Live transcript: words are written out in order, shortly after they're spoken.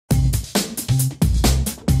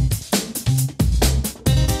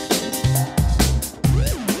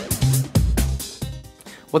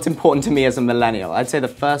What's important to me as a millennial? I'd say the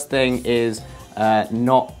first thing is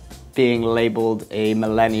not being labeled a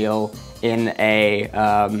millennial in a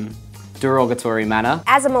derogatory manner.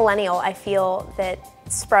 As a millennial, I feel that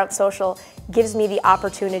Sprout Social gives me the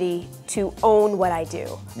opportunity to own what I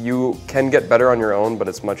do. You can get better on your own, but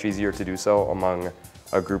it's much easier to do so among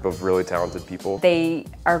a group of really talented people. They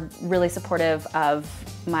are really supportive of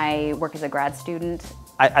my work as a grad student.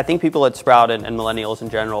 I think people at Sprout and millennials in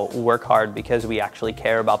general work hard because we actually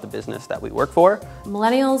care about the business that we work for.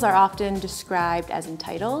 Millennials are often described as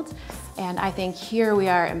entitled, and I think here we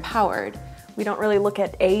are empowered. We don't really look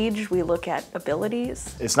at age, we look at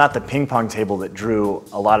abilities. It's not the ping pong table that drew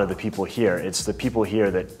a lot of the people here. It's the people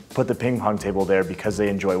here that put the ping pong table there because they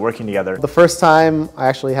enjoy working together. The first time I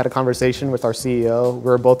actually had a conversation with our CEO, we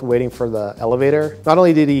were both waiting for the elevator. Not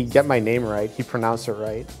only did he get my name right, he pronounced it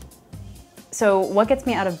right. So what gets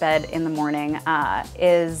me out of bed in the morning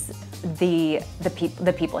is the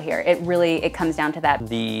people here. It comes down to that.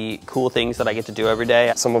 The cool things that I get to do every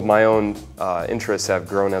day. Some of my own interests have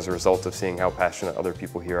grown as a result of seeing how passionate other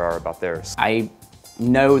people here are about theirs. I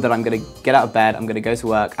know that I'm going to get out of bed, I'm going to go to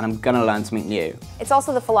work, and I'm going to learn something new. It's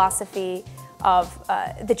also the philosophy of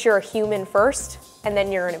that you're a human first, and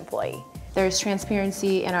then you're an employee. There's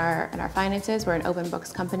transparency in our finances. We're an open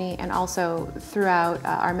books company, and also throughout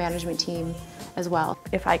our management team as well.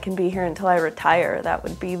 If I can be here until I retire, that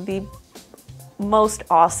would be the most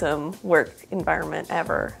awesome work environment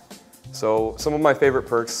ever. So some of my favorite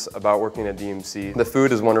perks about working at DMC, the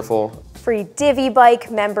food is wonderful. Free divvy bike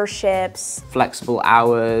memberships. Flexible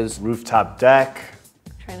hours. Rooftop deck.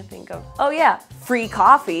 I'm trying to think of, oh yeah, free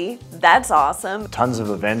coffee, that's awesome. Tons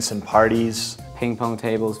of events and parties. Ping pong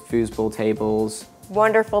tables, foosball tables.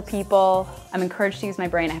 Wonderful people. I'm encouraged to use my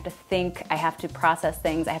brain. I have to think, I have to process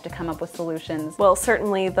things, I have to come up with solutions. Well,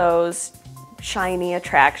 certainly those shiny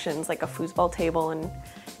attractions like a foosball table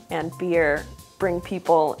and beer bring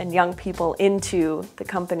people and young people into the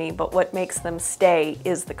company, but what makes them stay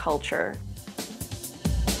is the culture.